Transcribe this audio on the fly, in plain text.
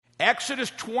Exodus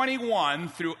 21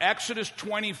 through Exodus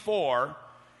 24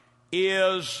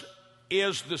 is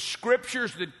the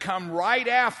scriptures that come right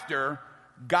after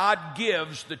God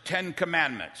gives the Ten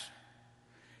Commandments.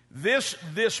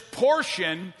 This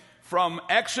portion from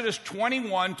Exodus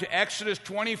 21 to Exodus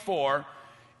 24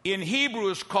 in Hebrew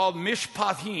is called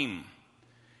Mishpatim.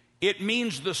 It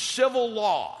means the civil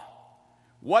law.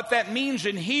 What that means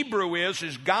in Hebrew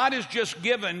is God has just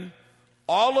given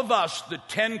all of us the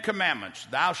Ten Commandments.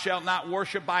 Thou shalt not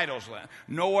worship idols,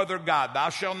 no other God. Thou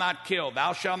shalt not kill.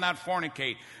 Thou shalt not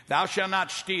fornicate. Thou shalt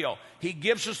not steal. He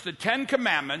gives us the Ten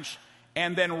Commandments,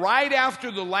 and then right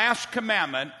after the last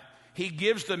commandment, he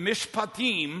gives the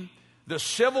Mishpatim, the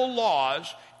civil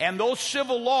laws, and those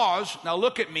civil laws, now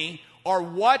look at me, are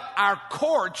what our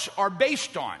courts are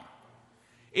based on.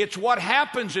 It's what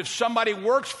happens if somebody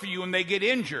works for you and they get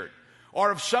injured,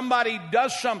 or if somebody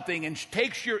does something and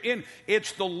takes your in.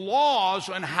 It's the laws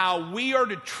on how we are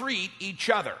to treat each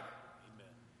other.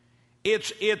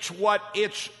 It's what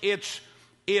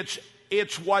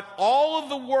all of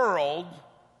the world,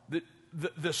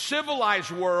 the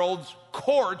civilized world's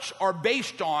courts are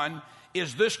based on,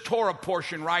 is this Torah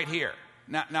portion right here.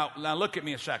 Now look at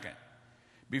me a second.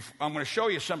 I'm going to show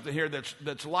you something here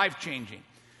that's life-changing.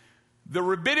 The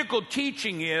rabbinical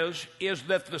teaching is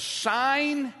that the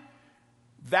sign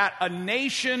that a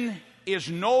nation is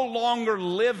no longer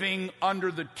living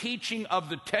under the teaching of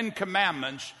the Ten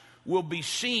Commandments will be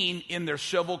seen in their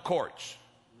civil courts.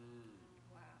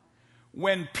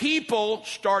 When people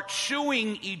start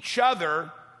suing each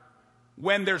other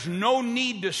when there's no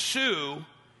need to sue,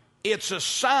 it's a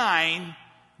sign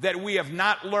that we have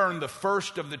not learned the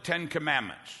first of the Ten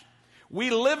Commandments. We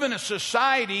live in a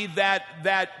society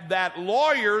that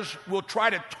lawyers will try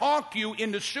to talk you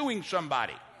into suing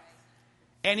somebody.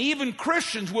 And even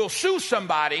Christians will sue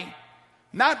somebody,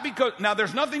 not because, now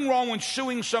there's nothing wrong with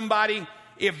suing somebody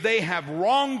if they have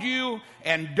wronged you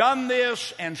and done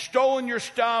this and stolen your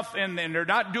stuff and they're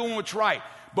not doing what's right.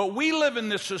 But we live in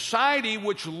this society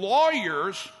which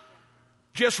lawyers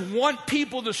just want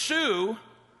people to sue,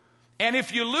 and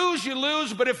if you lose, you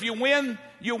lose, but if you win,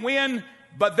 you win,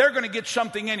 but they're going to get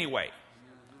something anyway.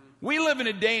 We live in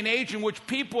a day and age in which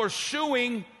people are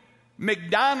suing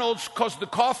McDonald's because the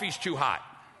coffee's too hot.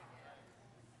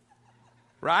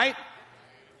 Right?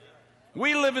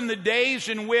 We live in the days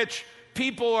in which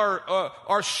people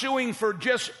are suing for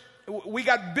just, we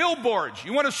got billboards.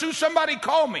 You want to sue somebody?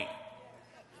 Call me.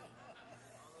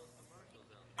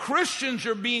 Christians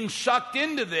are being sucked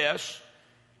into this.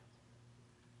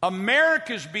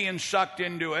 America's being sucked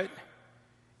into it.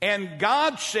 And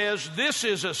God says this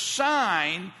is a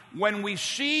sign when we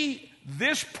see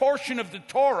this portion of the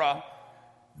Torah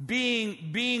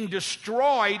being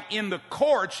destroyed in the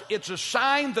courts. It's a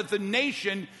sign that the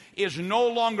nation is no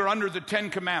longer under the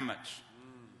Ten Commandments.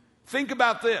 Think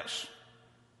about this.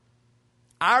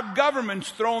 Our government's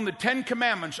thrown the Ten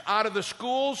Commandments out of the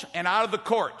schools and out of the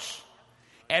courts.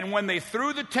 And when they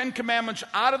threw the Ten Commandments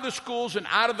out of the schools and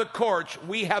out of the courts,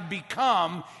 we have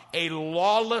become a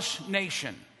lawless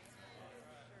nation.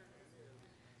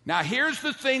 Now, here's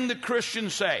the thing that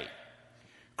Christians say.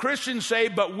 Christians say,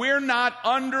 but we're not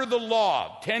under the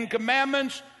law. Ten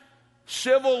Commandments,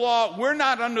 civil law, we're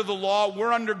not under the law,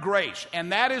 we're under grace.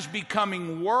 And that is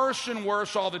becoming worse and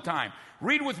worse all the time.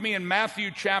 Read with me in Matthew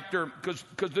chapter, because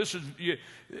this is,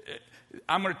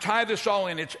 I'm going to tie this all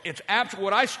in. It's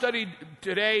what I studied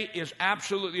today is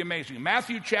absolutely amazing.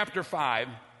 Matthew chapter 5,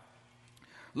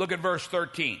 look at verse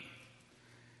 13.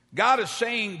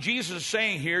 Jesus is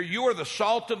saying here, you are the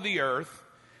salt of the earth,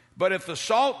 but if the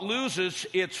salt loses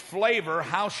its flavor,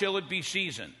 how shall it be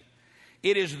seasoned?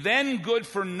 It is then good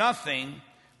for nothing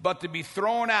but to be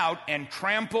thrown out and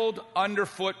trampled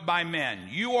underfoot by men.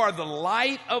 You are the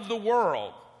light of the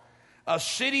world. A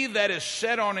city that is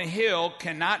set on a hill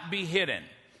cannot be hidden.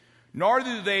 Nor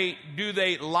do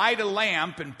they light a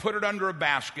lamp and put it under a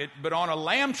basket, but on a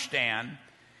lampstand,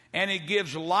 and it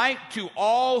gives light to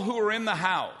all who are in the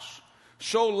house.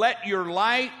 So let your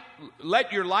light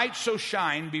so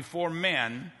shine before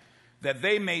men that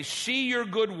they may see your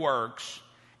good works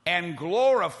and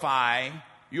glorify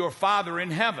your Father in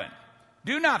heaven.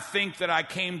 Do not think that I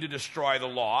came to destroy the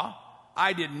law.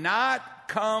 I did not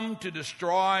come to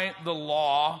destroy the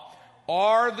law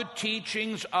or the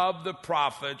teachings of the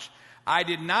prophets. I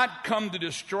did not come to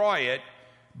destroy it,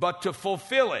 but to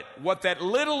fulfill it. What that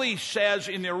literally says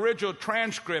in the original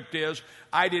transcript is,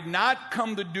 I did not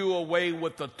come to do away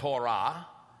with the Torah,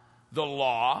 the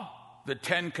law, the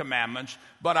Ten Commandments,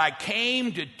 but I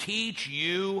came to teach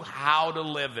you how to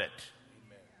live it.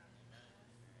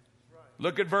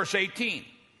 Look at verse 18.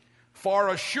 For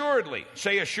assuredly,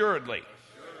 say assuredly.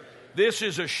 This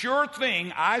is a sure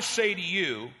thing, I say to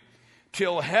you,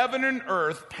 till heaven and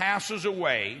earth passes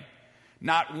away,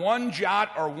 not one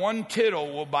jot or one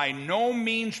tittle will by no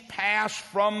means pass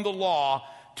from the law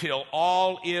till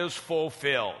all is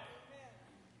fulfilled.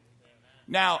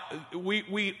 Now,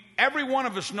 every one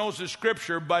of us knows the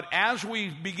scripture, but as we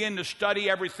begin to study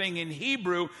everything in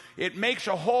Hebrew, it makes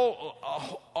a whole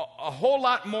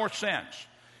lot more sense.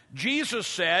 Jesus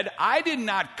said, I did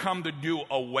not come to do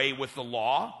away with the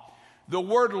law. The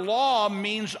word law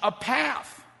means a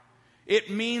path. It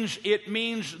means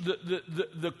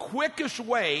the quickest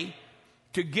way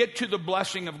to get to the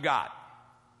blessing of God.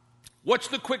 What's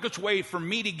the quickest way for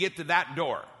me to get to that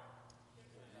door?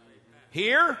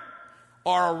 Here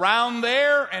or around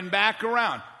there and back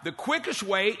around? The quickest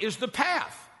way is the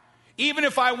path. Even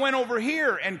if I went over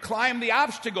here and climbed the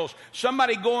obstacles,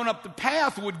 somebody going up the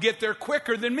path would get there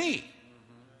quicker than me.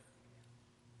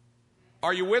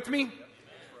 Are you with me?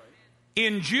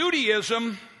 In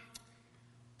Judaism,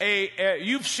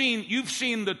 you've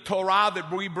seen the Torah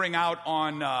that we bring out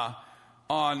on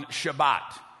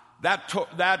Shabbat.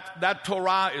 That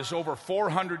Torah is over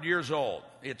 400 years old.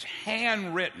 It's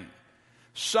handwritten.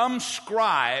 Some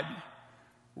scribe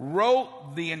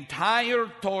wrote the entire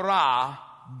Torah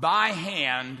by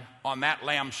hand on that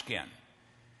lambskin.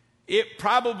 It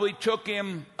probably took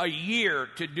him a year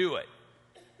to do it.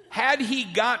 Had he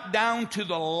got down to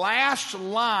the last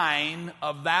line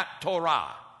of that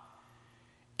Torah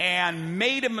and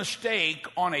made a mistake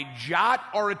on a jot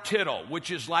or a tittle,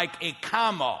 which is like a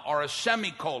comma or a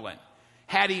semicolon,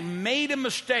 had he made a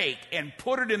mistake and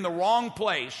put it in the wrong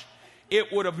place,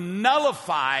 it would have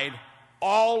nullified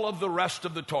all of the rest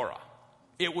of the Torah.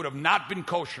 It would have not been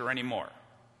kosher anymore.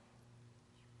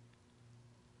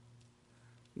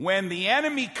 When the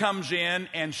enemy comes in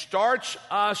and starts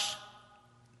us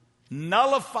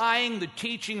nullifying the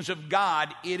teachings of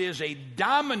God, it is a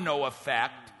domino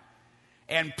effect,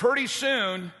 and pretty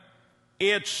soon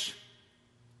it's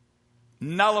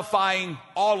nullifying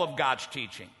all of God's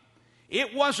teaching.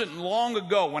 It wasn't long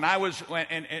ago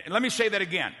and let me say that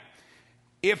again.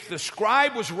 If the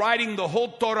scribe was writing the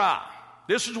whole Torah,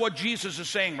 this is what Jesus is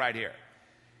saying right here,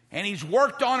 and he's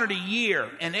worked on it a year,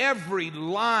 and every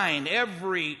line,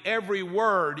 every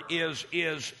word is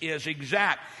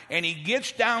exact, and he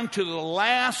gets down to the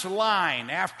last line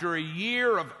after a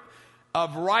year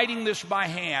of writing this by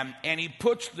hand, and he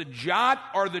puts the jot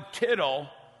or the tittle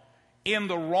in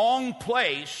the wrong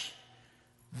place,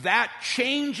 that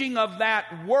changing of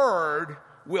that word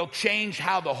will change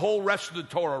how the whole rest of the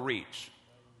Torah reads.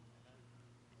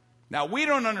 Now, we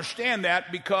don't understand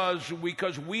that because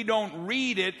we don't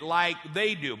read it like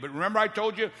they do. But remember I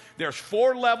told you, there's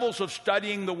 4 levels of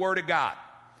studying the Word of God.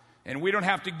 And we don't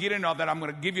have to get into all that. I'm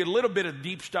going to give you a little bit of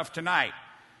deep stuff tonight.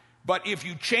 But if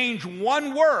you change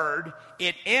one word,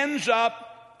 it ends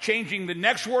up changing the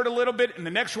next word a little bit and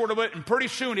the next word a little bit, and pretty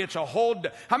soon it's a whole...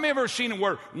 How many have ever seen it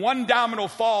where one domino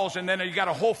falls and then you got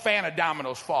a whole fan of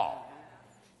dominoes fall?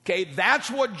 Okay,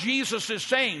 that's what Jesus is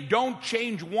saying. Don't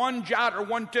change one jot or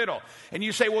one tittle. And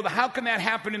you say, well, how can that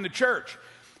happen in the church?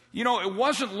 You know, it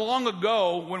wasn't long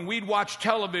ago when we'd watch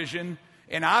television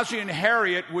and Ozzie and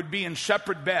Harriet would be in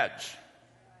separate beds.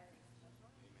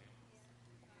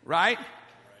 Right?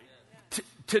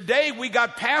 Today we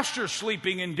got pastors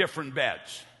sleeping in different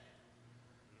beds.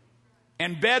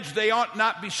 And beds they ought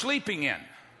not be sleeping in.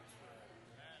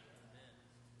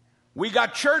 We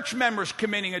got church members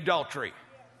committing adultery.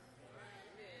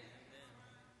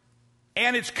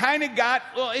 And it's kind of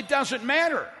it doesn't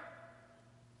matter.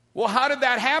 Well, how did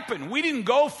that happen? We didn't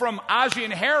go from Ozzie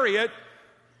and Harriet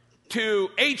to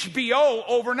HBO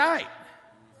overnight.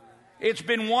 It's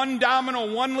been one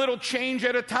domino, one little change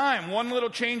at a time, one little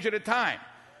change at a time.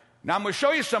 Now, I'm going to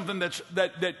show you something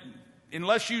that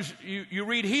unless you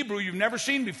read Hebrew, you've never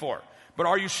seen before. But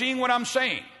are you seeing what I'm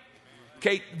saying?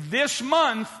 Okay, this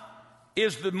month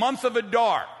is the month of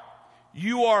Adar.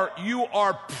 You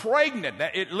are pregnant.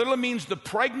 It literally means the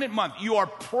pregnant month. You are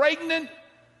pregnant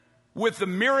with the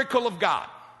miracle of God.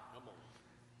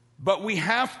 But we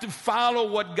have to follow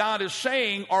what God is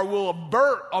saying, or we'll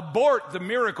abort the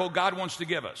miracle God wants to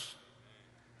give us.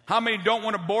 How many don't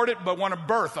want to abort it, but want to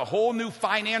birth a whole new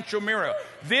financial miracle?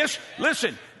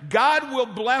 Listen, God will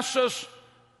bless us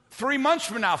 3 months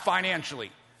from now financially,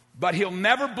 but He'll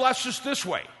never bless us this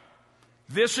way.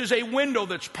 This is a window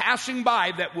that's passing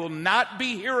by that will not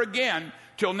be here again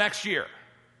till next year.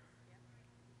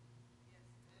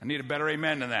 I need a better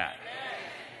amen than that.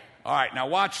 All right, now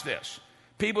watch this.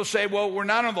 People say, well, we're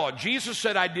not in the law. Jesus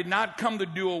said, I did not come to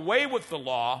do away with the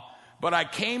law, but I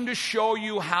came to show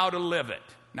you how to live it.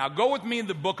 Now go with me in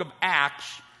the book of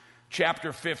Acts,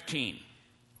 chapter 15.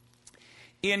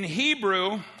 In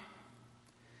Hebrew,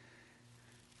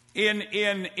 in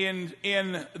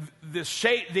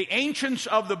the ancients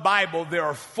of the Bible, there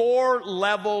are 4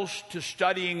 levels to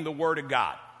studying the Word of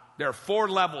God. There are 4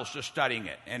 levels to studying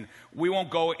it, and we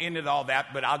won't go into all that,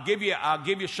 but I'll give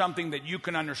you something that you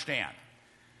can understand.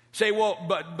 Say, well,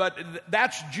 but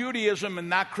that's Judaism and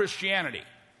not Christianity.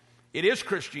 It is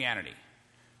Christianity.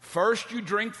 First you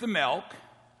drink the milk,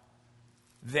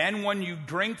 then when you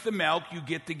drink the milk, you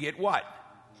get what?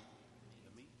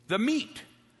 The meat.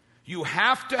 You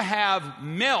have to have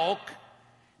milk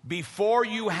before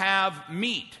you have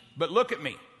meat. But look at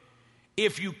me.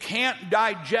 If you can't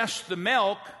digest the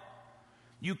milk,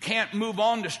 you can't move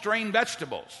on to strained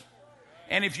vegetables.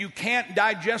 And if you can't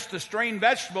digest the strained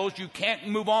vegetables, you can't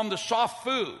move on to soft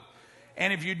food.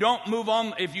 And if you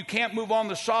can't move on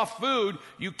to soft food,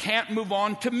 you can't move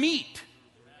on to meat.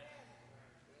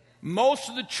 Most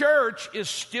of the church is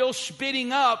still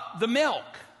spitting up the milk.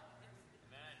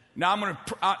 Now I'm going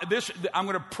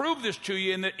to prove this to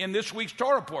you in this week's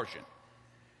Torah portion.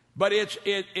 But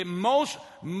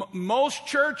most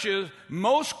churches,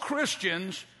 most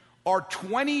Christians are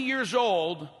 20 years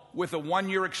old with a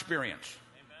 1-year experience.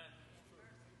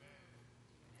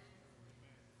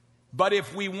 But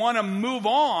if we want to move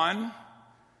on,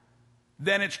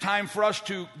 then it's time for us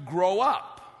to grow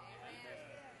up.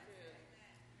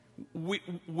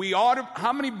 We ought to,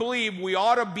 how many believe we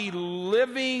ought to be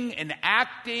living and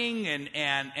acting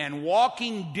and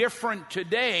walking different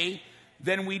today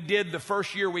than we did the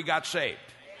first year we got saved?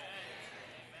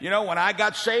 You know, when I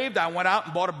got saved, I went out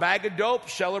and bought a bag of dope,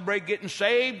 celebrate getting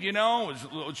saved, you know,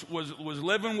 was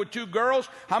living with 2 girls.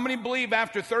 How many believe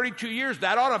after 32 years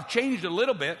that ought to have changed a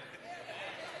little bit?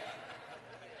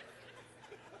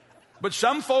 But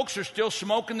some folks are still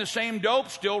smoking the same dope,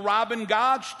 still robbing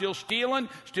God, still stealing,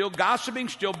 still gossiping,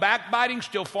 still backbiting,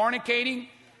 still fornicating.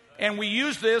 And we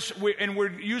use this, and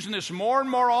we're using this more and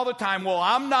more all the time. Well,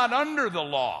 I'm not under the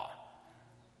law.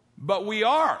 But we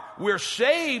are. We're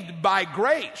saved by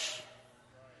grace.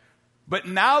 But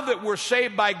now that we're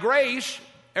saved by grace,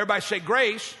 everybody say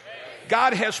grace,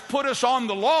 God has put us on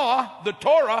the law, the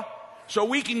Torah, so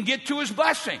we can get to his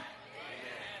blessing.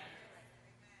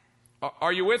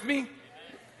 Are you with me?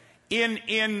 In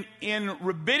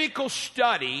rabbinical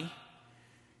study,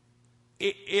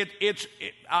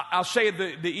 I'll say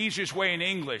the easiest way in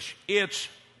English. It's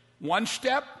one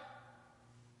step,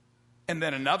 and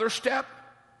then another step,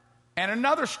 and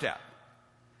another step.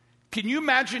 Can you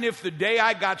imagine if the day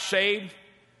I got saved,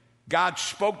 God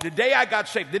spoke? The day I got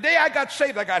saved,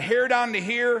 I got hair down to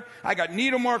here. I got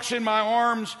needle marks in my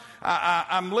arms.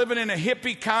 I'm living in a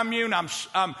hippie commune.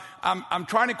 I'm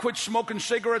trying to quit smoking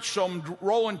cigarettes, so I'm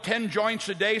rolling 10 joints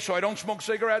a day so I don't smoke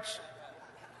cigarettes.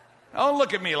 Don't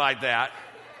look at me like that.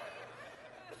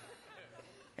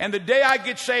 And the day I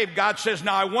get saved, God says,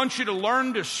 now I want you to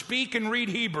learn to speak and read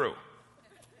Hebrew.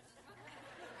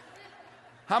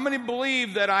 How many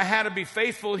believe that I had to be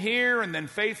faithful here, and then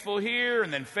faithful here,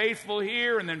 and then faithful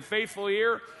here, and then faithful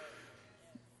here?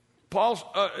 Paul's,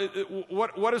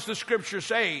 what does the scripture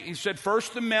say? He said,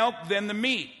 first the milk, then the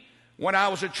meat. When I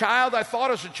was a child, I thought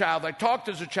as a child, I talked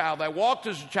as a child, I walked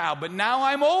as a child, but now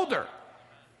I'm older.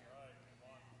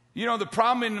 You know, the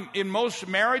problem in most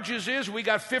marriages is we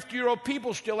got 50-year-old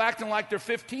people still acting like they're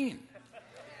 15.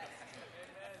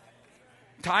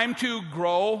 Time to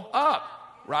grow up,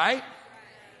 right?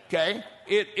 Okay,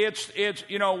 it's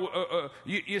you know,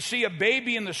 you see a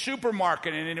baby in the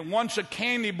supermarket and it wants a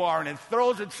candy bar and it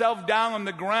throws itself down on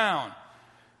the ground.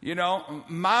 You know,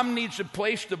 mom needs to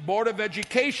place the Board of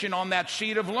Education on that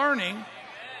seat of learning.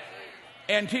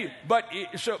 But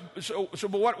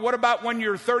what about when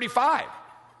you're 35?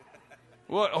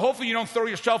 Well, hopefully you don't throw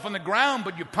yourself on the ground,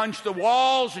 but you punch the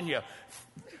walls and you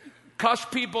cuss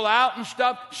people out and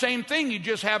stuff. Same thing, you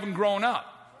just haven't grown up.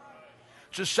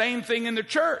 It's the same thing in the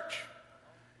church.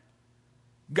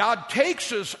 God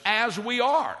takes us as we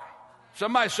are.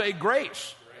 Somebody say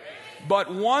grace.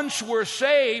 But once we're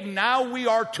saved, now we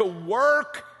are to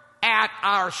work at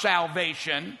our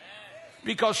salvation,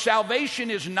 because salvation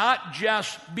is not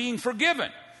just being forgiven.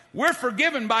 We're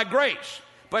forgiven by grace.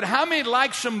 But how many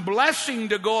like some blessing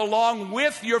to go along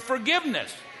with your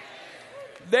forgiveness?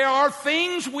 There are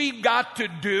things we've got to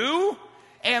do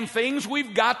and things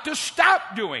we've got to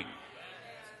stop doing.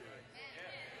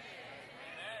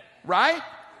 Right?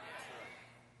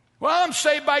 Well, I'm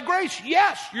saved by grace.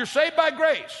 Yes, you're saved by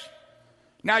grace.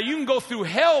 Now, you can go through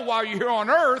hell while you're here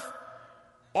on earth,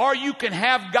 or you can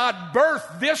have God birth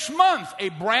this month a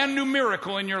brand new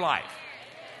miracle in your life.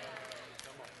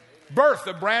 Birth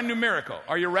a brand new miracle.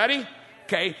 Are you ready?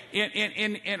 Okay,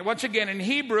 in once again, in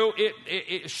Hebrew,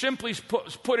 it simply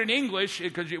put in English,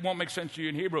 because it won't make sense to you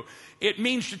in Hebrew, it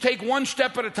means to take one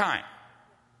step at a time.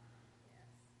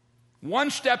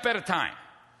 One step at a time.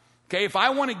 Okay, if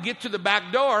I want to get to the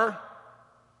back door,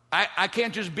 I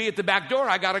can't just be at the back door.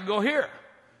 I got to go here.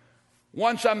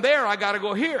 Once I'm there, I got to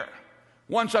go here.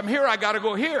 Once I'm here, I got to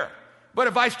go here. But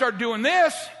if I start doing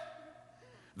this,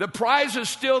 the prize is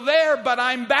still there, but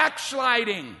I'm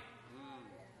backsliding.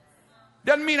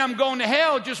 Doesn't mean I'm going to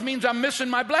hell. It just means I'm missing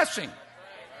my blessing.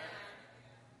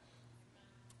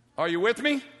 Are you with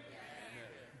me?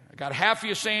 I got half of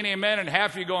you saying amen and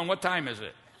half of you going, what time is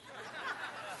it?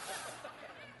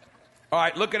 All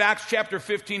right, look at Acts chapter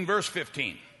 15, verse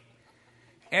 15.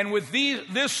 And with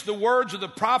this, the words of the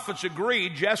prophets agree,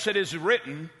 just as it is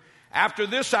written, after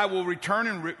this I will return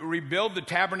and rebuild the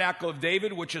tabernacle of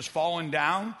David, which has fallen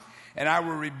down, and I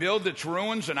will rebuild its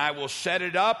ruins, and I will set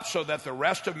it up so that the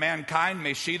rest of mankind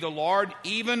may see the Lord,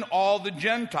 even all the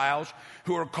Gentiles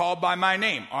who are called by my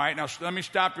name. All right, now let me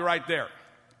stop you right there.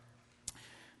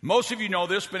 Most of you know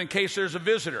this, but in case there's a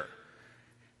visitor.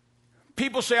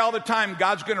 People say all the time,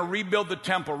 God's going to rebuild the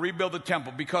temple,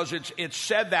 because it's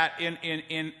said that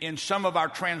in some of our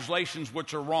translations,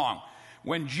 which are wrong.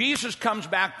 When Jesus comes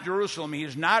back to Jerusalem, he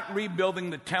is not rebuilding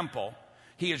the temple,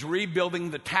 he is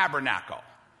rebuilding the tabernacle.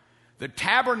 The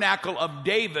tabernacle of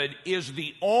David is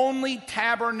the only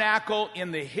tabernacle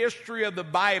in the history of the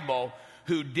Bible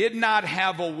who did not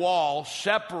have a wall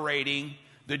separating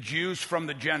the Jews from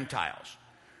the Gentiles.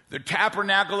 The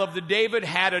tabernacle of the David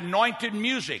had anointed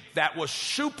music that was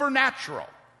supernatural.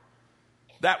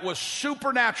 That was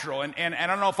supernatural. And I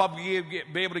don't know if I'll be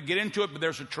able to get into it, but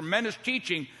there's a tremendous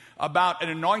teaching about an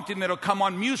anointing that will come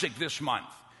on music this month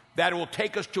that will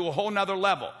take us to a whole nother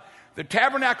level. The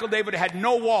tabernacle of David had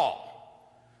no wall.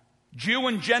 Jew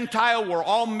and Gentile were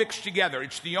all mixed together.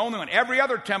 It's the only one. Every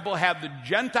other temple had the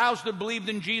Gentiles that believed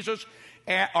in Jesus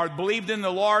or believed in the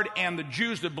Lord, and the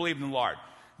Jews that believed in the Lord.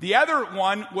 The other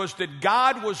one was that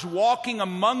God was walking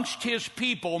amongst his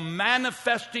people,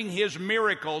 manifesting his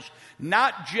miracles,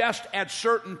 not just at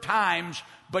certain times,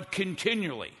 but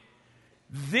continually.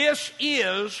 This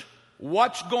is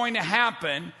what's going to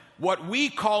happen, what we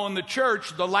call in the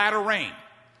church the latter rain.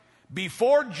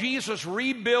 Before Jesus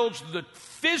rebuilds the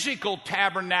physical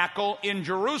tabernacle in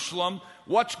Jerusalem,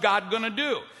 what's God going to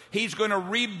do? He's going to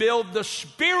rebuild the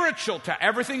spiritual tabernacle.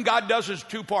 Everything God does is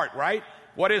two-part, right?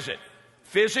 What is it?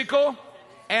 Physical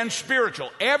and spiritual.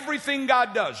 Everything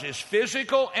God does is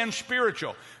physical and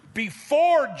spiritual.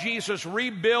 Before Jesus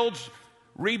rebuilds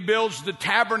the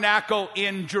tabernacle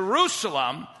in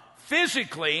Jerusalem,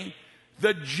 physically,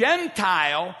 the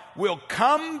Gentile will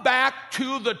come back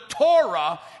to the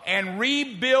Torah and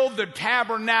rebuild the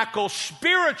tabernacle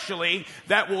spiritually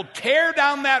that will tear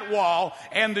down that wall,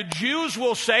 and the Jews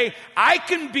will say, I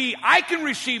can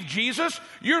receive Jesus.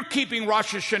 You're keeping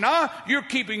Rosh Hashanah, you're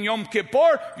keeping Yom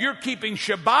Kippur, you're keeping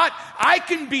Shabbat. I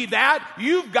can be that.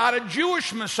 You've got a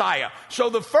Jewish Messiah. So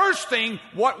the first thing,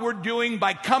 what we're doing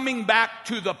by coming back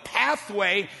to the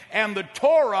pathway and the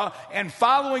Torah and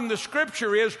following the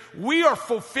scripture is we are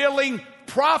fulfilling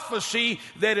prophecy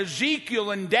that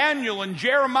Ezekiel and Daniel and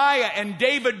Jeremiah and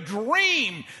David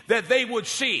dreamed that they would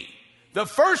see. The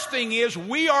first thing is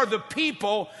we are the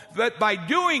people that by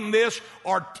doing this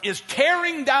is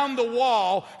tearing down the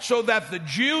wall so that the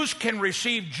Jews can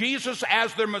receive Jesus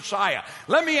as their Messiah.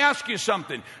 Let me ask you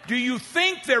something. Do you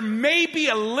think there may be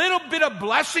a little bit of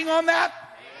blessing on that?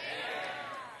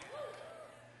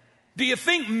 Do you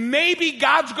think maybe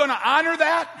God's going to honor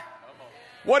that?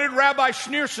 What did Rabbi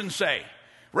Schneerson say?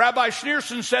 Rabbi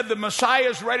Schneerson said the Messiah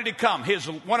is ready to come.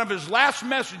 One of his last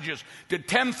messages to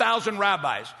 10,000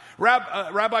 rabbis.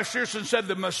 Rabbi Schneerson said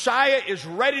the Messiah is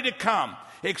ready to come,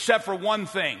 except for one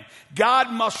thing.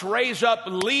 God must raise up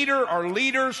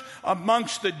leaders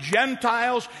amongst the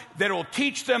Gentiles that will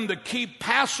teach them to keep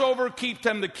Passover, teach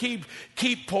them to keep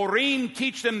Purim,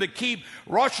 teach them to keep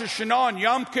Rosh Hashanah and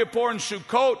Yom Kippur and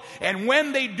Sukkot. And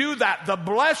when they do that, the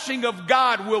blessing of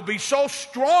God will be so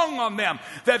strong on them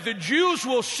that the Jews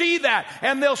will see that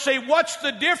and they'll say, what's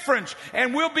the difference?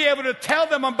 And we'll be able to tell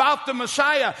them about the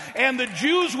Messiah, and the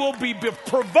Jews will be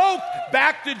provoked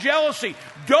back to jealousy.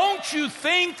 Don't you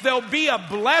think there'll be a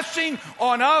blessing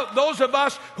on those of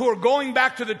us who are going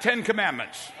back to the Ten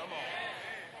Commandments?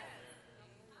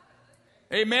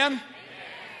 Amen?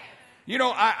 You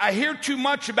know, I hear too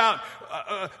much about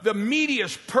the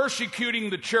media's persecuting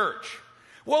the church.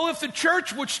 Well, if the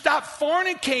church would stop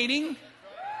fornicating,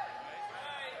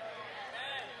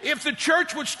 if the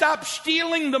church would stop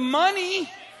stealing the money,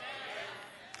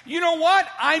 you know what?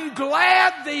 I'm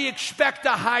glad they expect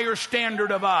a higher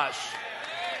standard of us.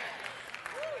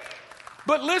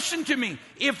 But listen to me.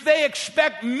 If they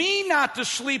expect me not to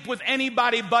sleep with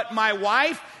anybody but my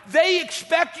wife, they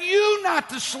expect you not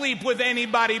to sleep with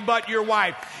anybody but your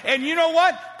wife. And you know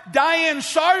what? Diane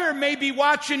Sawyer may be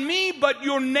watching me, but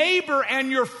your neighbor and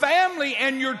your family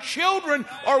and your children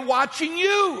are watching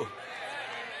you.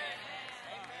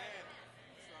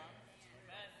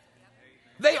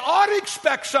 They ought to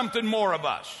expect something more of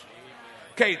us.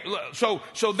 Okay, so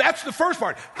that's the first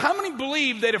part. How many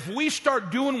believe that if we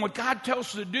start doing what God tells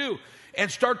us to do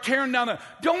and start tearing down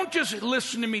don't just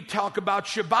listen to me talk about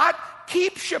Shabbat,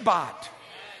 keep Shabbat.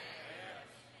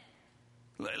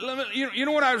 You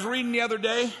know what I was reading the other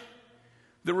day?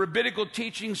 The rabbinical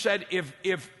teaching said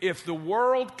if the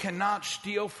world cannot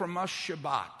steal from us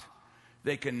Shabbat,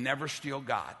 they can never steal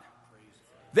God.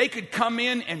 They could come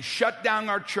in and shut down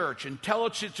our church and tell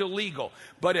us it's illegal.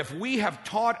 But if we have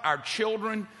taught our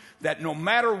children that no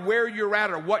matter where you're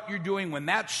at or what you're doing, when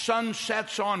that sun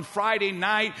sets on Friday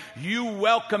night, you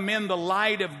welcome in the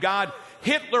light of God.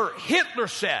 Hitler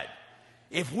said,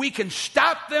 if we can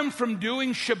stop them from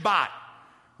doing Shabbat,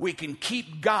 we can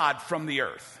keep God from the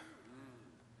earth.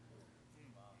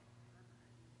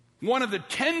 One of the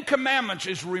 10 commandments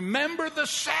is remember the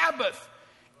Sabbath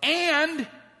and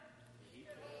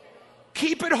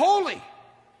keep it holy.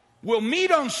 We'll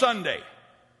meet on Sunday,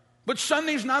 but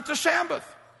Sunday's not the Sabbath.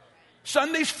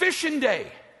 Sunday's fishing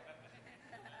day.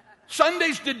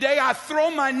 Sunday's the day I throw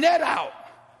my net out.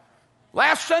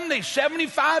 Last Sunday,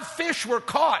 75 fish were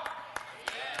caught.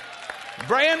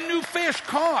 Brand new fish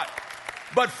caught.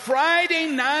 But Friday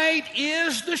night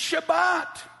is the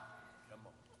Shabbat.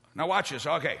 Now watch this.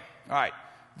 Okay. All right.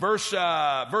 Verse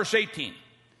 18.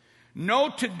 Know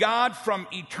to God from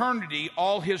eternity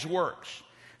all his works.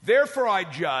 Therefore I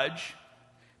judge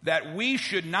that we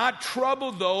should not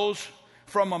trouble those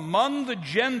from among the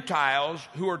Gentiles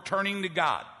who are turning to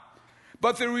God,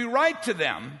 but that we write to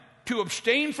them to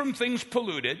abstain from things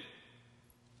polluted,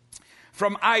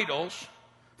 from idols,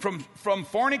 from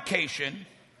fornication,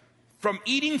 from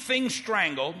eating things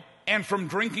strangled, and from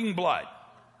drinking blood.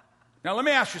 Now let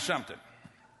me ask you something.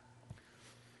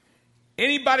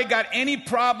 Anybody got any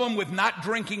problem with not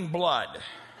drinking blood?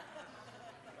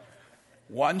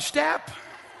 One step.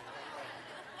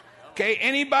 Okay,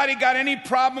 anybody got any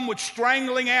problem with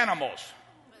strangling animals?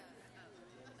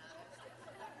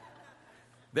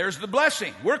 There's the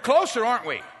blessing. We're closer, aren't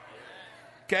we?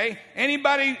 Okay,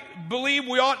 anybody believe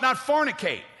we ought not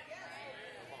fornicate?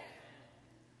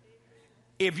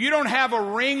 If you don't have a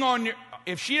ring on your,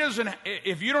 if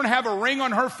you don't have a ring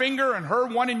on her finger and her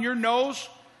one in your nose,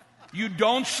 you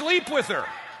don't sleep with her.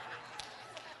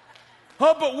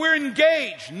 Oh, but we're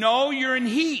engaged. No, you're in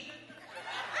heat.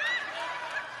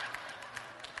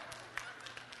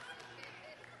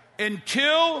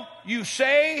 Until you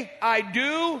say, I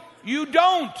do, you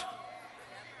don't.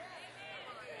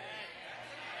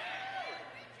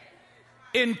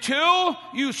 Until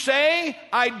you say,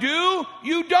 I do,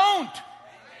 you don't.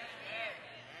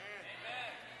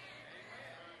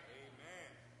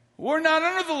 We're not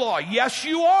under the law. Yes,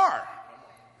 you are.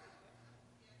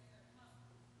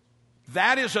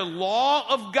 That is a law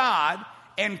of God,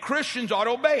 and Christians ought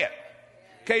to obey it.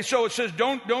 Okay, so it says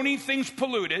don't eat things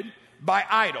polluted by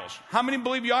idols. How many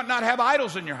believe you ought not have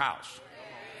idols in your house?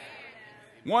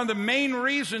 One of the main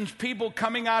reasons people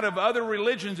coming out of other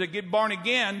religions that get born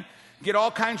again get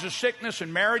all kinds of sickness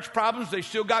and marriage problems, they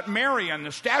still got Mary and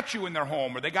the statue in their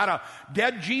home, or they got a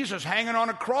dead Jesus hanging on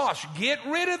a cross. Get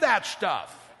rid of that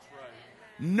stuff.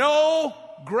 No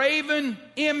graven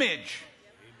image.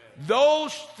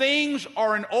 Those things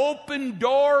are an open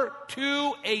door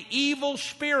to an evil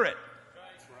spirit.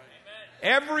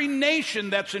 Every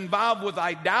nation that's involved with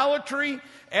idolatry,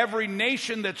 every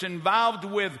nation that's involved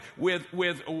with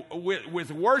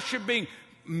worshiping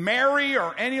Mary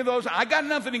or any of those, I got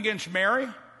nothing against Mary,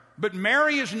 but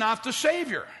Mary is not the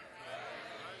Savior.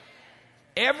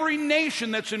 Every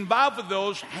nation that's involved with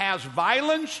those has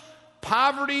violence,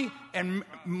 poverty, and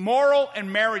moral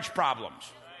and marriage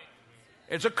problems.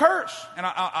 It's a curse, and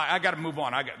I got to move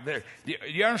on.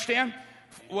 You understand?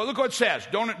 Well, look what it says.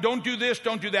 Don't do this,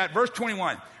 don't do that. Verse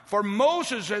 21. For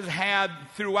Moses has had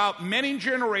throughout many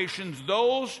generations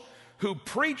those who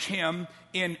preach him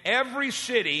in every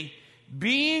city,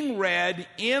 being read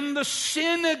in the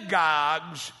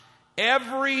synagogues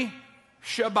every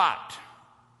Shabbat.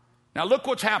 Now look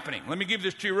what's happening. Let me give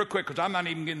this to you real quick because I'm not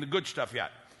even getting the good stuff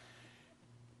yet.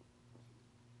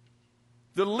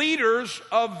 The leaders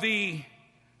of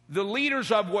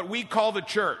what we call the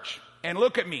church, and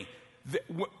look at me,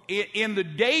 in the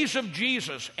days of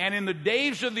Jesus and in the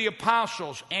days of the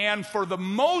apostles, and for the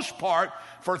most part,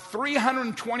 for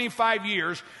 325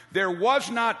 years, there was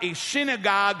not a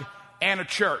synagogue and a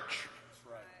church.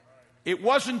 It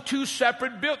wasn't two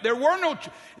separate buildings.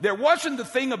 There wasn't the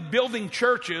thing of building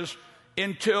churches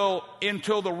until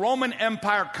the Roman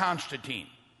Empire, Constantine.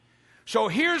 So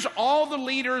here's all the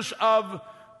leaders of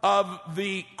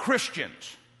the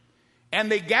Christians.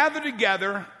 And they gathered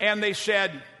together and they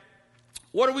said,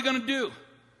 what are we going to do?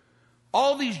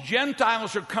 All these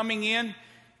Gentiles are coming in.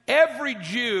 Every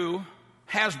Jew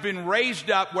has been raised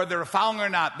up, whether they're following or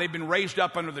not, they've been raised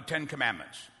up under the Ten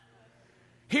Commandments.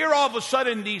 Here all of a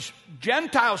sudden these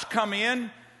Gentiles come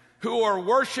in who are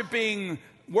worshiping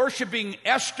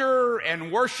Esther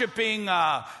and worshiping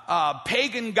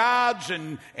pagan gods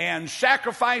and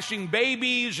sacrificing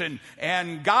babies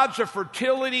and gods of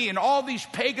fertility and all these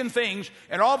pagan things,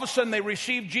 and all of a sudden they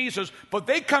receive Jesus, but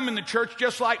they come in the church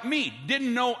just like me,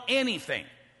 didn't know anything.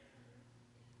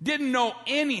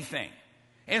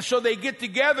 And so they get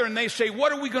together and they say,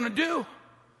 what are we going to do?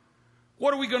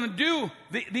 What are we going to do?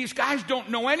 These guys don't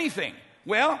know anything.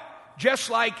 Well, just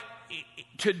like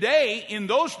today, in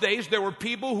those days, there were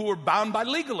people who were bound by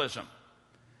legalism.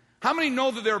 How many know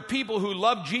that there are people who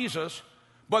love Jesus,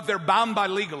 but they're bound by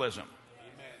legalism?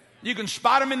 Amen. You can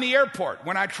spot them in the airport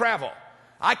when I travel.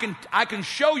 I can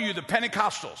show you the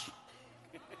Pentecostals.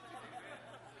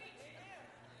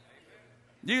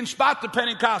 You can spot the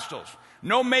Pentecostals.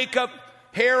 No makeup,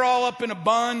 hair all up in a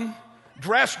bun,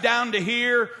 dress down to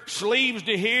here, sleeves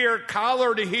to here,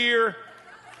 collar to here.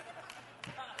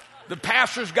 The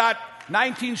pastor's got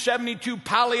 1972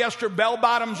 polyester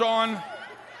bell-bottoms on.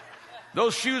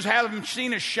 Those shoes haven't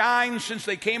seen a shine since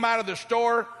they came out of the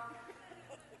store.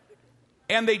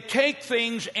 And they take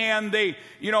things and they,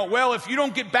 well, if you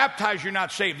don't get baptized, you're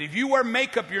not saved. If you wear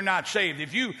makeup, you're not saved.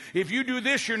 If you do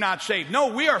this, you're not saved. No,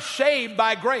 we are saved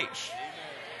by grace.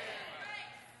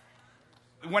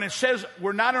 When it says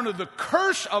we're not under the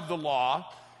curse of the law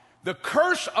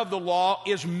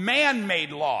is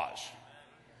man-made laws.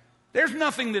 There's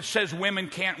nothing that says women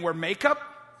can't wear makeup.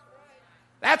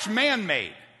 That's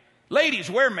man-made. Ladies,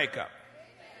 wear makeup.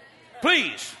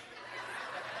 Please.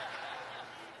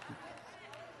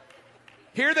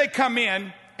 Here they come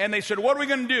in and they said, what are we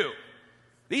going to do?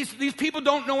 These people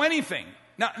don't know anything.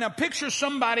 Now picture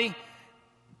somebody.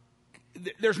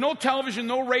 There's no television,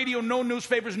 no radio, no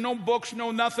newspapers, no books,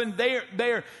 no nothing.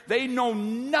 They know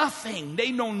nothing.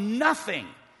 They know nothing.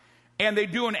 And they're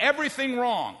doing everything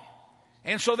wrong.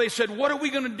 And so they said, what are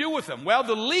we going to do with them? Well,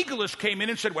 the legalist came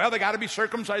in and said, well, they got to be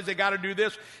circumcised, they got to do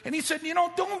this. And he said,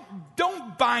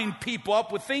 don't bind people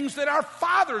up with things that our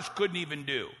fathers couldn't even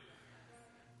do.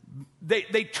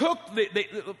 They took,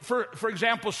 for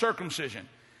example, circumcision.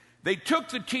 They took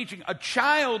the teaching, a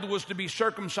child was to be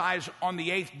circumcised on the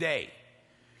 8th day.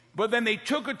 But then they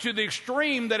took it to the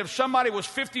extreme that if somebody was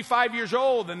 55 years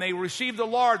old and they received the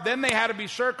Lord, then they had to be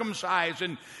circumcised.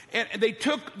 And they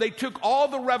took all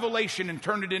the revelation and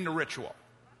turned it into ritual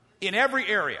in every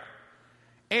area.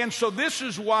 And so this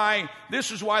is why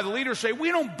the leaders say, we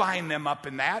don't bind them up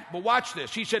in that. But watch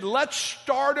this. He said, let's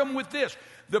start them with this.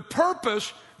 The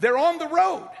purpose, they're on the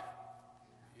road.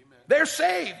 They're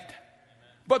saved.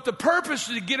 But the purpose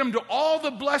is to get them to all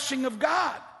the blessing of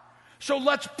God. So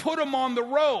let's put them on the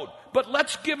road. But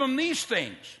let's give them these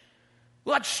things.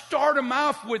 Let's start them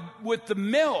off with the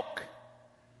milk.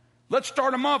 Let's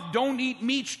start them off. Don't eat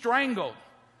meat strangled.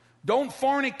 Don't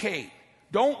fornicate.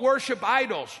 Don't worship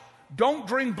idols. Don't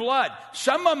drink blood.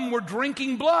 Some of them were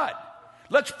drinking blood.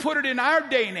 Let's put it in our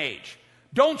day and age.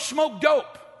 Don't smoke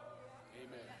dope.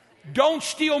 Amen. Don't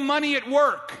steal money at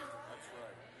work.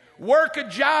 Right. Work a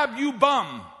job, you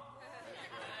bum.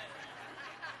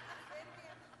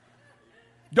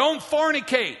 Don't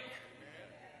fornicate.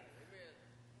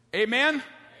 Amen?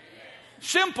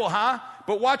 Simple, huh?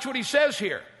 But watch what he says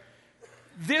here.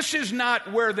 This is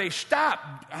not where they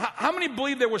stopped. How many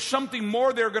believe there was something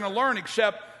more they're going to learn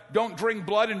except don't drink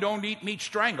blood and don't eat meat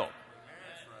strangled?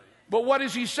 But what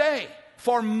does he say?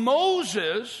 For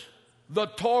Moses, the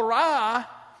Torah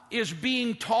is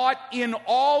being taught in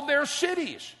all their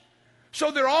cities.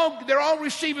 So they're all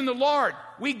receiving the Lord.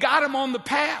 We got them on the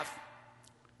path.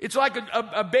 It's like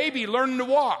a baby learning to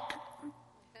walk.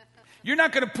 You're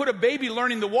not going to put a baby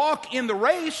learning to walk in the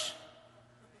race,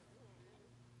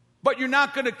 but you're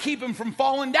not going to keep him from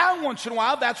falling down once in a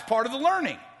while. That's part of the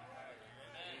learning.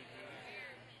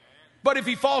 But if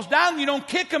he falls down, you don't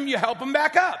kick him, you help him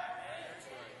back up.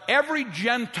 Every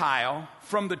Gentile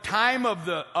from the time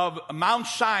of Mount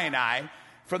Sinai,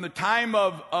 from the time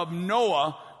of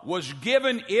Noah, was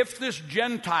given if this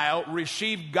Gentile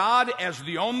received God as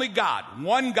the only God,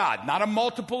 one God, not a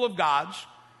multiple of gods.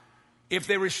 If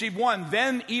they received one,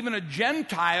 then even a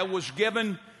Gentile was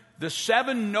given the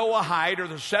 7 Noahide, or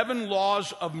the 7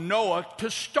 laws of Noah,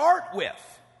 to start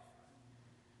with.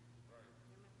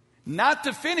 Not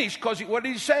to finish, because what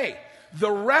did he say?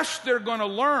 The rest they're going to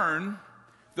learn,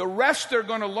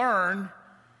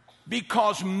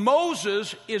 because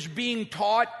Moses is being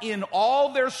taught in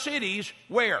all their cities.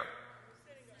 Where?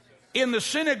 In the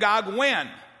synagogue. When?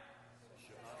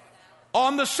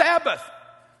 On the Sabbath.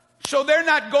 So they're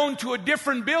not going to a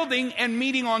different building and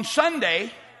meeting on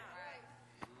Sunday.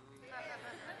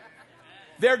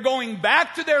 They're going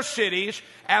back to their cities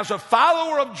as a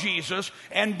follower of Jesus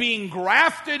and being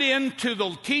grafted into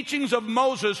the teachings of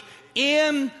Moses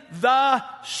in the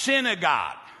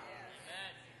synagogue.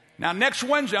 Now, next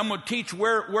Wednesday, I'm going to teach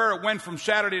where it went from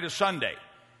Saturday to Sunday.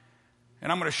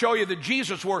 And I'm going to show you that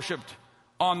Jesus worshiped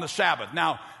on the Sabbath.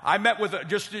 Now, I met with,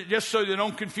 just so they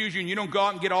don't confuse you and you don't go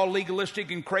out and get all legalistic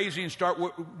and crazy and start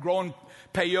growing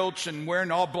peyotes and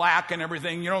wearing all black and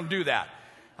everything. You don't do that.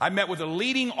 I met with a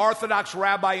leading Orthodox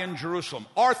rabbi in Jerusalem.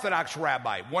 Orthodox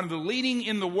rabbi, one of the leading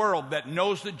in the world that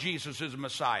knows that Jesus is a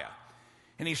Messiah.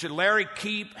 And he said, Larry,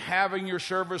 keep having your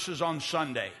services on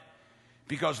Sunday,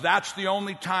 because that's the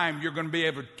only time you're going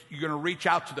to reach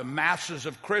out to the masses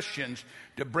of Christians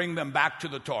to bring them back to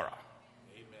the Torah.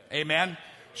 Amen.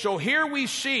 So here we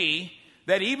see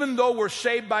that even though we're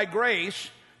saved by grace,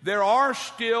 there are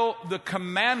still the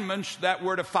commandments that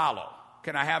we're to follow.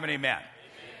 Can I have an amen?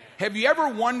 Have you ever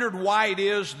wondered why it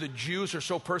is the Jews are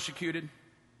so persecuted?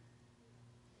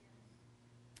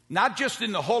 Not just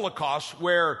in the Holocaust,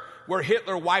 where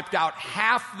Hitler wiped out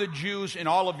half the Jews in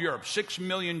all of Europe, 6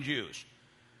 million Jews.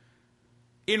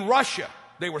 In Russia,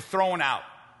 they were thrown out.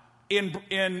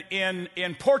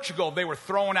 In Portugal, they were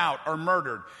thrown out or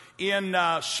murdered. In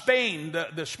Spain,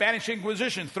 the Spanish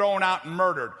Inquisition, thrown out and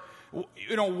murdered.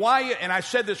 You know why? And I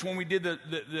said this when we did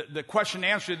the question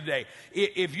and answer today.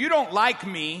 If you don't like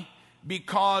me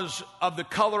because of the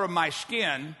color of my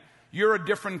skin, you're a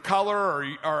different color,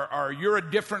 or you're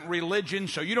a different religion,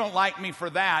 so you don't like me for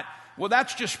that. Well,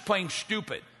 that's just plain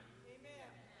stupid.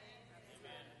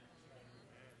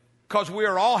 Because we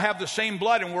all have the same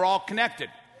blood and we're all connected.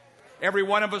 Every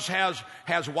one of us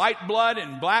has white blood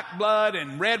and black blood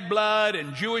and red blood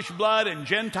and Jewish blood and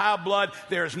Gentile blood.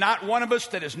 There's not one of us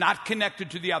that is not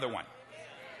connected to the other one.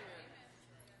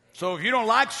 So if you don't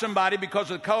like somebody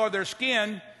because of the color of their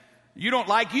skin, you don't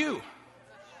like you.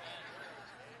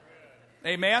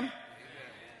 Amen?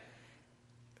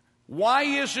 Why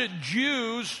is it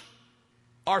Jews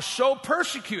are so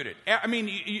persecuted? I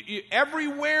mean,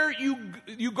 everywhere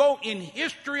you go in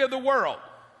history of the world,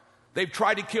 they've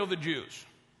tried to kill the Jews.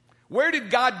 Where did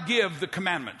God give the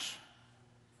commandments?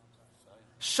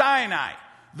 Sinai.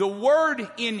 The word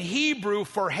in Hebrew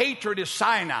for hatred is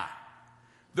Sinai.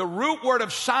 The root word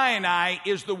of Sinai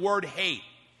is the word hate.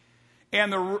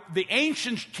 And the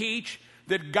ancients teach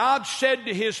that God said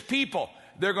to his people,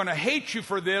 they're going to hate you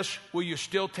for this, will you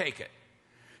still take it?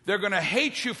 They're going to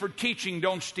hate you for teaching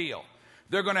don't steal.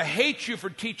 They're going to hate you for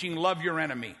teaching love your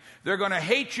enemy. They're going to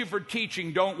hate you for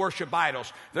teaching don't worship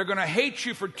idols. They're going to hate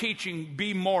you for teaching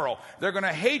be moral. They're going to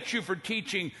hate you for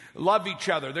teaching love each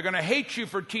other. They're going to hate you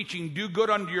for teaching do good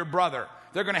unto your brother.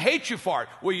 They're going to hate you for it.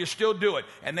 Will you still do it?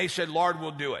 And they said, Lord,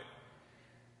 we'll do it.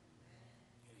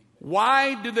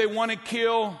 Why do they want to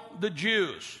kill the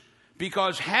Jews?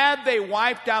 Because had they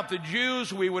wiped out the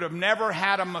Jews, we would have never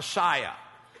had a Messiah.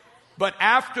 But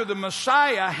after the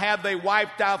Messiah, had they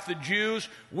wiped out the Jews,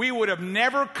 we would have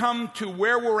never come to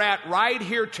where we're at right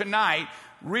here tonight,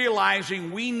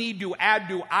 realizing we need to add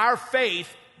to our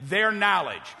faith their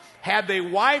knowledge. Had they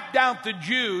wiped out the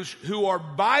Jews, who are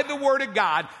by the word of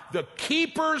God, the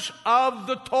keepers of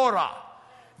the Torah,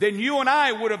 then you and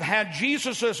I would have had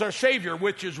Jesus as our Savior,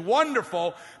 which is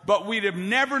wonderful, but we'd have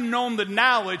never known the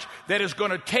knowledge that is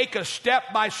going to take us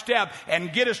step by step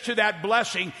and get us to that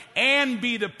blessing and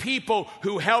be the people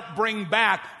who help bring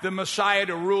back the Messiah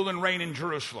to rule and reign in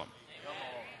Jerusalem.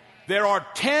 There are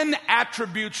 10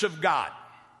 attributes of God.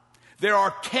 There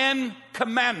are 10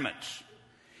 commandments.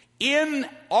 In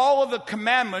all of the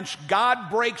commandments,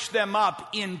 God breaks them up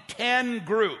in 10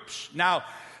 groups. Now,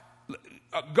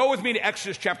 go with me to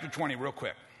Exodus chapter 20 real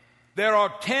quick. There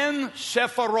are 10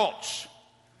 sephirots.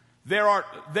 There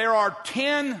are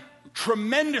 10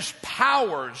 tremendous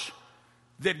powers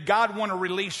that God want to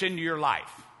release into your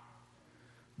life.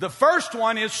 The first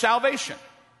one is salvation.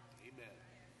 Amen.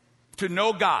 To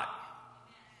know God.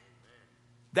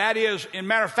 That is, in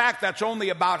matter of fact, that's only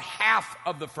about half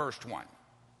of the first one.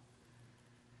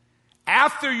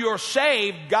 After you're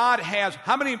saved, God has,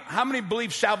 how many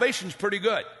believe salvation's pretty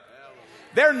good?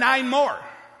 There are 9 more.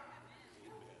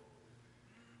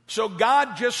 So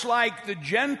God, just like the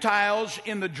Gentiles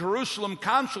in the Jerusalem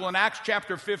Council in Acts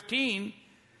chapter 15,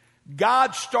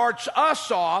 God starts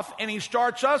us off, and he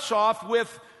starts us off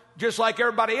with, just like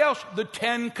everybody else, the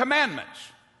 10 commandments.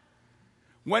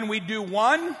 When we do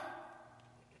one,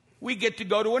 we get to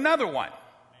go to another one.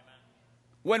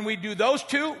 When we do those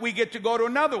 2, we get to go to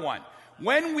another one.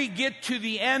 When we get to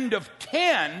the end of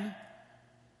 10,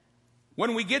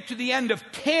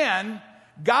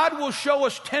 God will show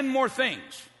us 10 more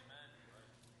things.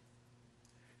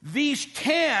 These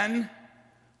 10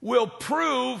 will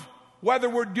prove whether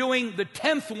we're doing the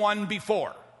 10th one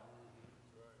before.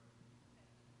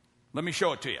 Let me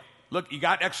show it to you. Look, you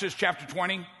got Exodus chapter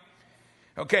 20?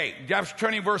 Okay, chapter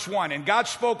 20, verse 1. And God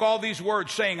spoke all these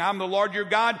words, saying, I'm the Lord your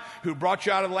God, who brought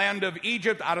you out of the land of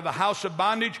Egypt, out of the house of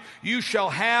bondage. You shall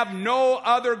have no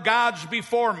other gods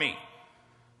before me.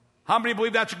 How many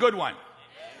believe that's a good one?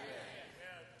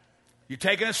 You're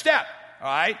taking a step, all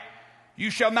right? You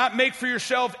shall not make for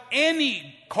yourself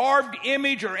any carved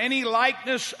image or any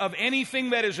likeness of anything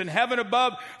that is in heaven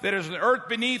above, that is in the earth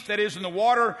beneath, that is in the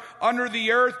water under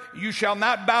the earth. You shall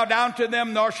not bow down to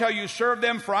them, nor shall you serve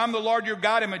them, for I am the Lord your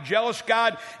God, am a jealous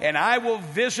God, and I will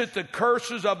visit the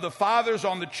curses of the fathers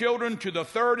on the children to the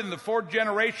 3rd and the 4th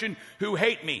generation who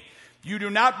hate me. You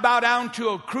do not bow down to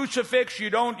a crucifix.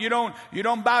 You don't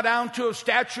bow down to a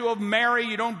statue of Mary.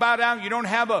 You don't bow down. You don't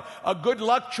have a good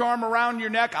luck charm around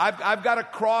your neck. I've got a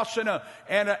cross and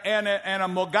a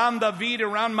Magen David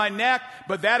around my neck,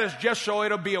 but that is just so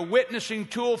it'll be a witnessing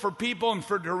tool for people and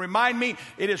to remind me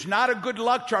it is not a good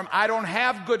luck charm. I don't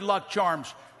have good luck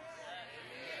charms.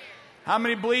 How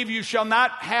many believe you shall not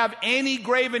have any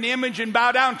graven image and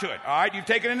bow down to it? All right, you've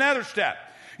taken another step.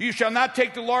 You shall not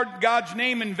take the Lord God's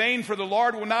name in vain, for the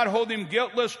Lord will not hold him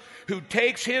guiltless who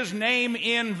takes his name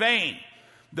in vain.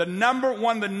 The number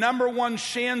one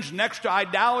sins next to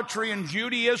idolatry in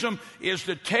Judaism is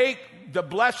to take the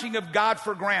blessing of God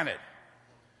for granted.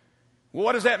 Well,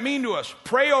 what does that mean to us?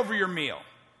 Pray over your meal.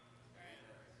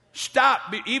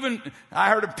 Stop. Even, I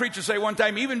heard a preacher say one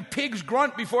time, even pigs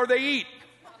grunt before they eat.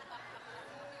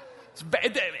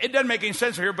 It doesn't make any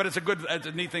sense here, but it's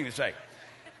a neat thing to say.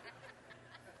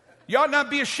 You ought not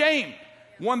be ashamed.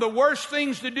 One of the worst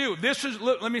things to do.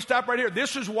 Let me stop right here.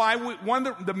 This is why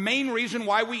the main reason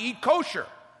why we eat kosher.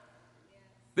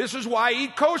 This is why I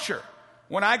eat kosher.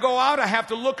 When I go out, I have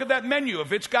to look at that menu.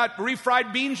 If it's got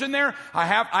refried beans in there,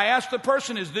 I ask the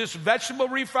person, is this vegetable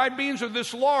refried beans or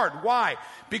this lard? Why?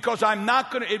 Because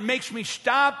it makes me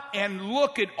stop and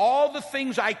look at all the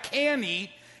things I can eat,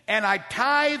 and I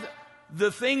tithe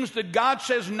the things that God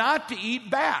says not to eat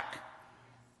back.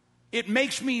 It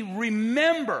makes me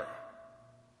remember.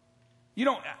 You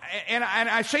know, and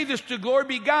I say this to glory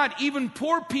be God, even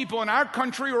poor people in our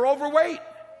country are overweight.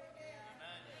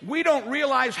 We don't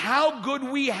realize how good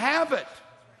we have it.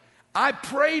 I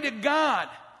pray to God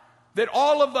that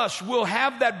all of us will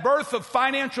have that birth of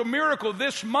financial miracle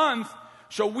this month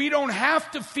so we don't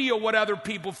have to feel what other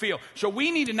people feel. So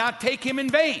we need to not take him in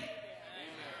vain.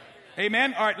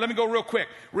 Amen? All right, let me go real quick.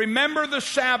 Remember the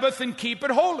Sabbath and keep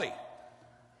it holy.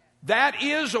 That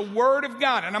is a word of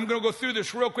God. And I'm going to go through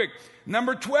this real quick.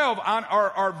 Number 12,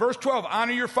 verse 12,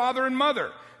 honor your father and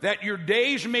mother, that your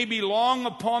days may be long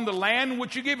upon the land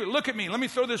which you give you. Look at me. Let me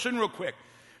throw this in real quick.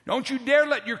 Don't you dare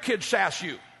let your kids sass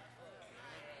you.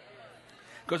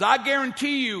 Because I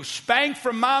guarantee you, spank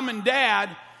from mom and dad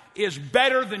is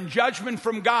better than judgment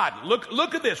from God.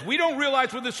 Look at this. We don't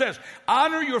realize what this says.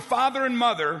 Honor your father and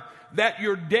mother, that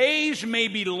your days may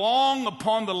be long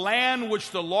upon the land which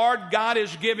the Lord God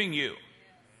is giving you.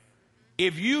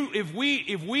 If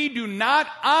we do not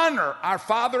honor our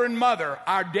father and mother,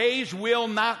 our days will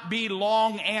not be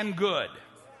long and good.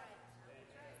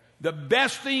 The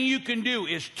best thing you can do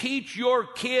is teach your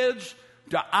kids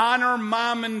to honor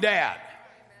mom and dad.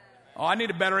 Oh, I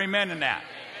need a better amen than that.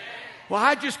 Well,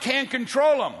 I just can't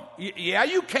control them. Yeah,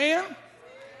 you can.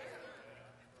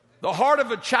 The heart of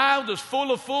a child is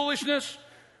full of foolishness,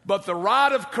 but the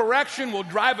rod of correction will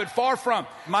drive it far from.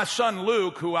 My son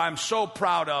Luke, who I'm so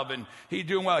proud of, and he's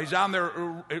doing well. He's down there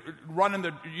running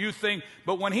the youth thing.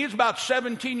 But when he's about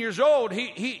 17 years old, and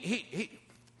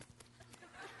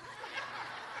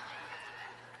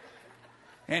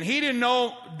he didn't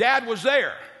know Dad was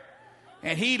there.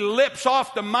 And he lips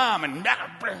off to Mom and,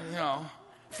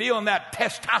 feeling that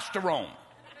testosterone.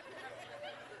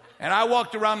 And I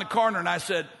walked around the corner and I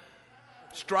said,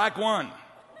 strike one.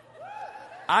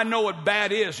 I know what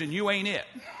bad is and you ain't it.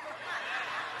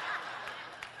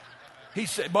 He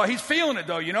said, but he's feeling it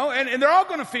though, and they're all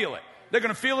going to feel it. They're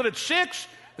going to feel it at 6.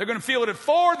 They're going to feel it at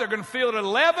 4. They're going to feel it at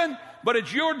 11. But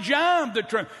it's your job to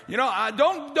try.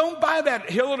 Don't buy that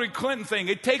Hillary Clinton thing.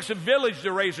 It takes a village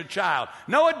to raise a child.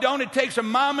 No, it don't. It takes a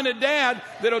mom and a dad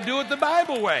that'll do it the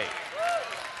Bible way.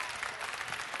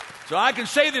 So I can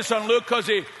say this on Luke because,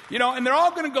 and they're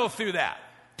all going to go through that.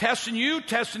 Testing you,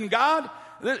 testing God.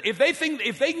 If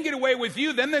they can get away with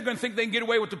you, then they're going to think they can get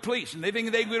away with the police. And they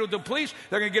think they can get away with the police,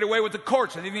 they're going to get away with the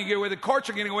courts. And they think they can get away with the courts,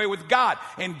 they're getting away with God.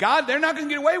 And God, they're not going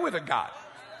to get away with a God.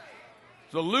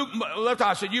 So Luke left out,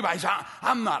 I said, he said,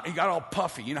 I'm not. He got all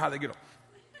puffy. You know how they get.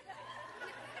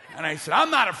 And I said,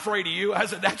 I'm not afraid of you. I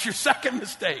said, that's your second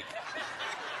mistake.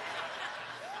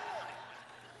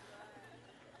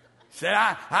 He said,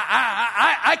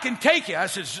 I can take you. I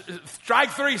said, strike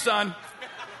 3, son.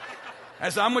 I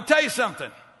said, I'm going to tell you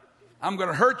something. I'm going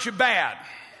to hurt you bad.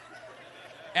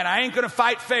 And I ain't going to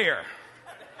fight fair.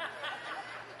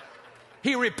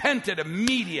 He repented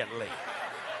immediately.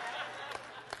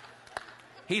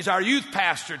 He's our youth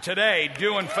pastor today,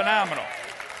 doing phenomenal.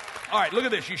 All right, look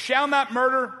at this. You shall not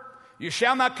murder. You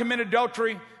shall not commit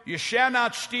adultery. You shall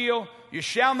not steal. You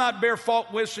shall not bear false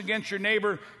witness against your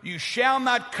neighbor. You shall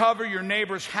not cover your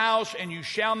neighbor's house, and you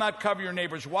shall not cover your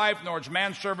neighbor's wife, nor his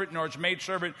manservant, nor his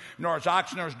maidservant, nor his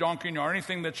ox, nor his donkey, nor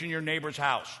anything that's in your neighbor's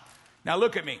house. Now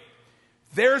look at me.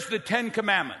 There's the 10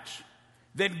 Commandments.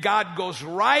 Then God goes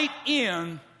right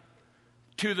in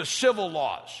to the civil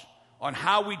laws on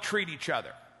how we treat each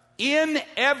other. In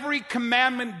every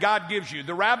commandment God gives you,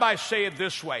 the rabbis say it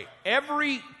this way: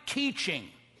 every teaching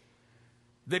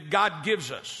that God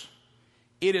gives us,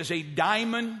 it is a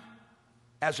diamond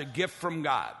as a gift from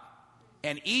God.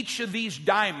 And each of these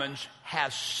diamonds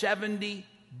has 70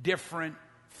 different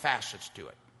facets to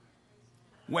it.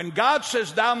 When God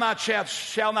says, thou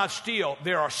shall not steal,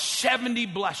 there are 70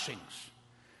 blessings.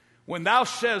 When thou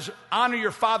says, honor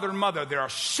your father and mother, there are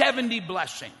 70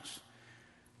 blessings.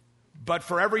 But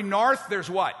for every north, there's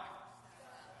what?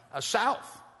 A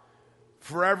south.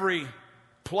 For every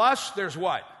plus, there's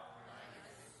what?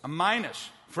 A minus.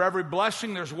 For every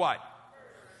blessing, there's what?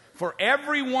 For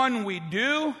every one we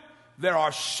do, there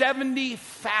are 70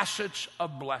 facets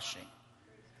of blessing.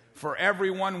 For every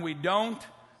one we don't,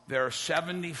 there are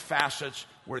 70 facets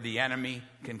where the enemy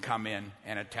can come in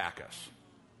and attack us.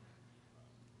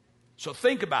 So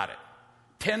think about it.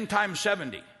 10 times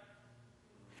 70.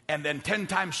 And then 10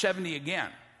 times 70 again.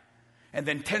 And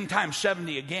then 10 times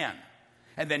 70 again.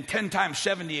 And then 10 times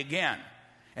 70 again.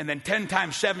 And then 10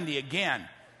 times 70 again.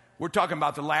 We're talking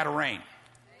about the latter rain. Amen.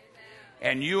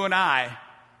 And you and I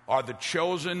are the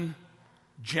chosen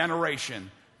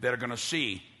generation that are going to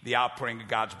see the outpouring of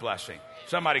God's blessing.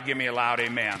 Somebody give me a loud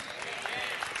amen. Amen.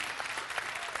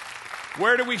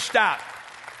 Where do we stop?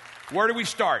 Where do we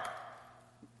start?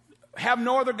 Have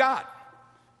no other God.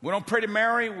 We don't pray to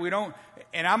Mary. We don't.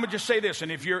 And I'm going to just say this.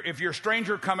 And if you're a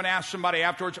stranger, come and ask somebody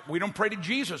afterwards. We don't pray to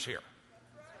Jesus here.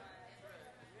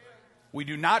 We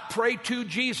do not pray to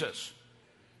Jesus.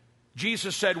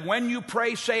 Jesus said, when you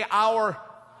pray, say our.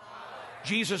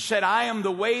 Jesus said, I am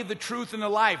the way, the truth, and the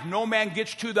life. No man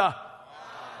gets to the.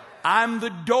 I'm the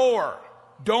door.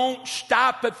 Don't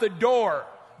stop at the door.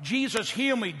 Jesus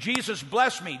heal me. Jesus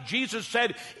bless me. Jesus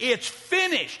said, it's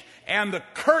finished. And the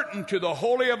curtain to the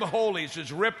Holy of the Holies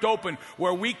is ripped open,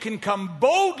 where we can come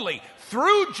boldly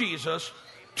through Jesus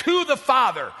to the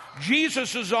Father.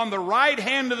 Jesus is on the right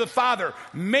hand of the Father,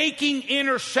 making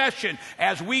intercession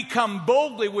as we come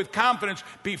boldly with confidence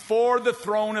before the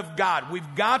throne of God.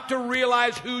 We've got to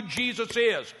realize who Jesus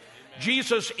is.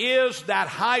 Jesus is that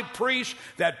high priest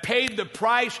that paid the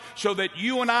price so that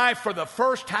you and I, for the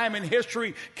first time in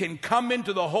history, can come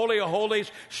into the Holy of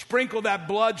Holies, sprinkle that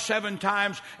blood 7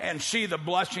 times, and see the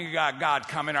blessing of God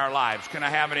come in our lives. Can I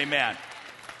have an amen?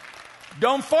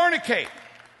 Don't fornicate.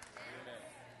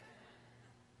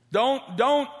 Don't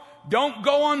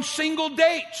go on single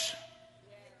dates.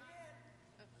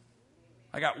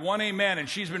 I got one amen, and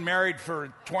she's been married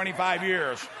for 25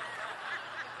 years.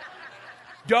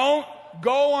 Don't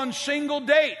go on single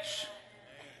dates.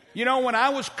 You know, when I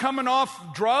was coming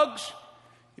off drugs,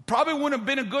 it probably wouldn't have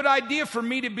been a good idea for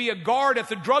me to be a guard at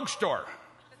the drugstore.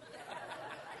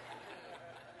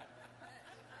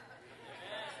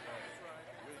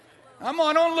 Come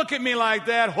on, don't look at me like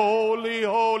that. Holy,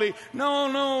 holy.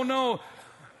 No.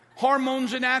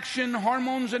 Hormones in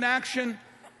action.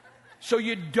 So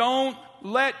you don't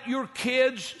let your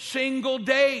kids single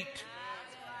date.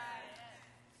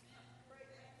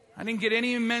 I didn't get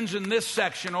any amens in this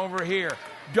section over here.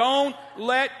 Don't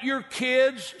let your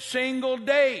kids single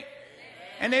date.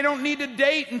 And they don't need to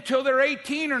date until they're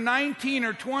 18 or 19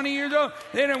 or 20 years old.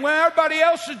 Then when everybody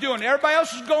else is doing it, everybody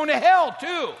else is going to hell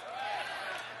too.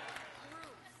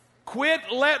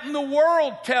 Quit letting the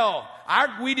world tell.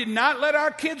 We did not let our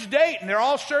kids date, and they're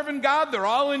all serving God. They're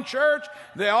all in church.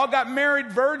 They all got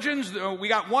married virgins. We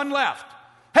got one left.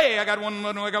 Hey, I got one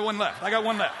left. I got one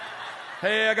left.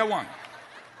 Hey, I got one.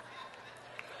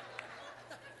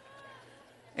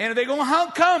 And if they go, how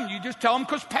come? You just tell them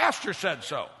because pastor said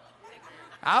so.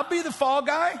 I'll be the fall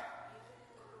guy.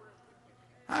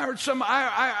 I heard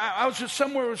I was just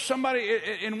somewhere with somebody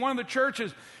in one of the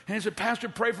churches, and he said, Pastor,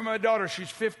 pray for my daughter. She's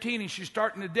 15 and she's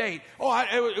starting to date.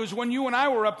 It was when you and I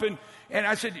were up and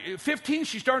I said, 15,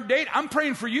 she's starting to date? I'm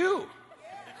praying for you.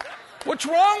 What's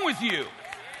wrong with you?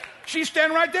 She's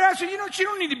standing right there. I said, she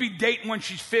don't need to be dating when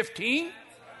she's 15.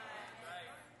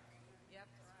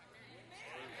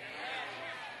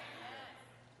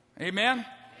 Amen?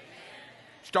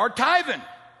 Start tithing.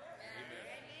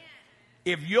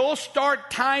 If you'll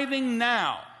start tithing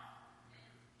now,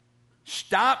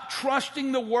 stop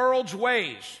trusting the world's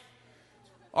ways,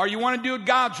 or you want to do it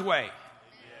God's way.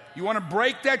 You want to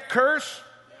break that curse?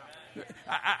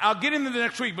 I'll get into the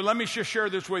next week, but let me just share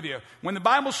this with you. When the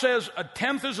Bible says a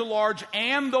tenth is a large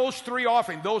and those three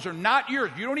offerings, those are not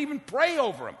yours. You don't even pray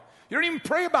over them. You don't even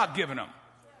pray about giving them.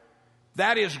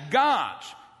 That is God's.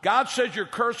 God says you're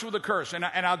cursed with a curse. And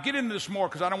I'll get into this more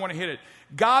because I don't want to hit it.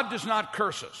 God does not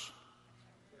curse us.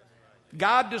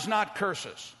 God does not curse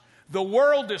us. The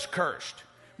world is cursed.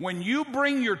 When you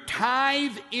bring your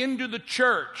tithe into the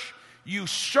church, you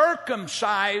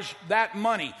circumcise that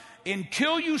money.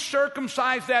 Until you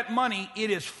circumcise that money, it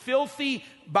is filthy,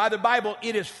 by the Bible,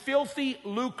 it is filthy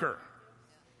lucre.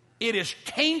 It is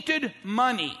tainted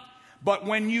money. But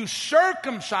when you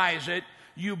circumcise it,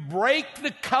 you break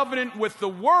the covenant with the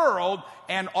world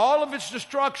and all of its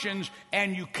destructions,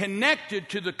 and you connect it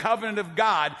to the covenant of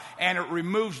God, and it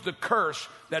removes the curse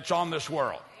that's on this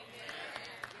world.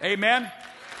 Amen?